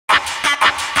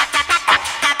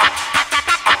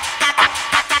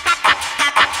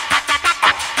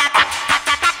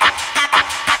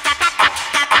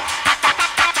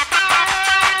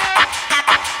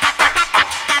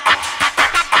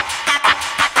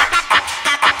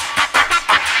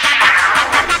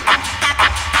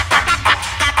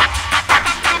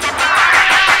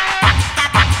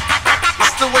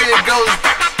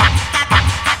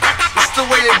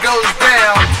goes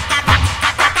down.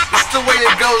 It's the way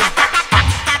it goes.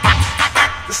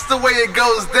 It's the way it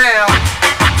goes down.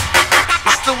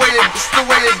 It's the way it goes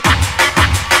down.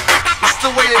 It's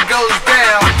the way it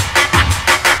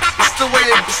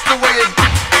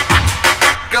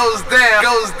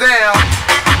goes down.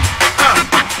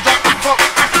 Drop the funk.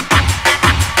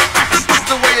 It's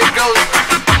the way it goes.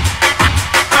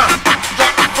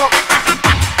 Drop the funk.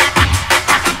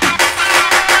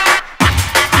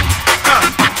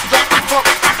 Drop the funk.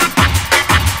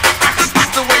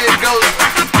 It's the way it goes.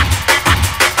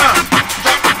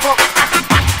 Drop the funk.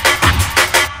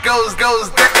 Goes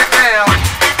down.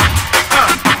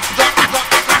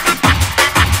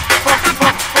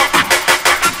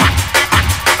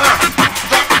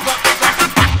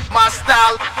 My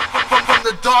style from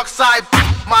the dark side.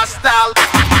 My style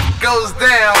goes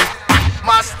down.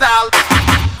 My style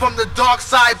from the dark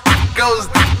side goes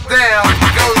down.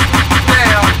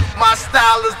 My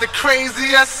style is the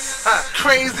craziest,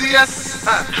 craziest,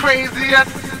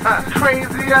 craziest, craziest,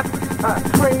 craziest,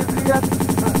 craziest.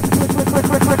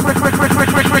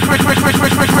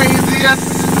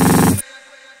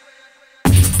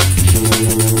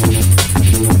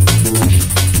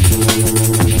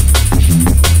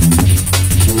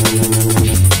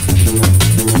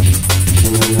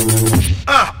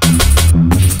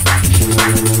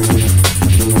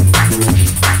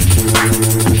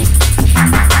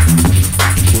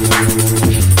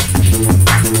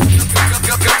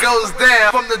 Goes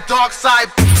down from the dark side.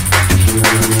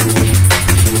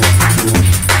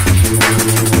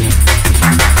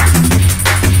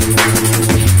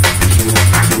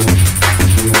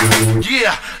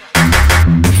 Yeah.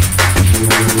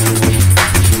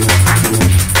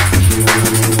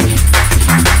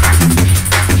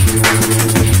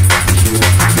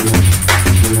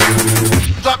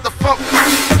 Drop the funk.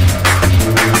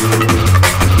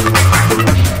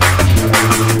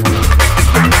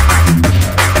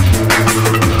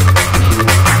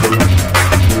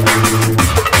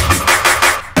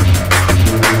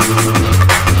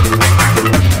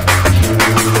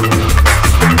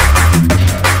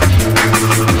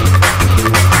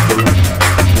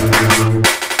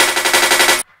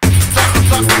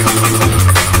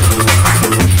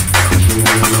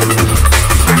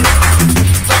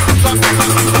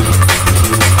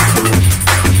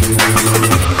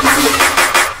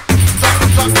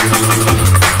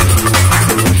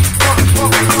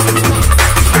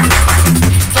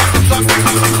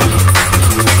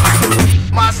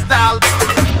 My style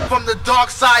from the dark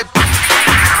side.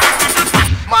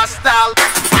 My style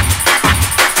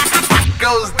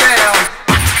goes down.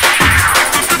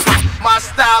 My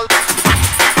style,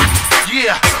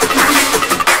 yeah.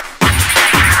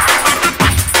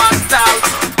 My style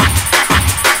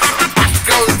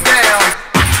goes down.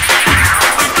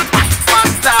 My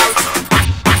style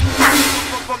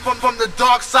from the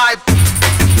dark side.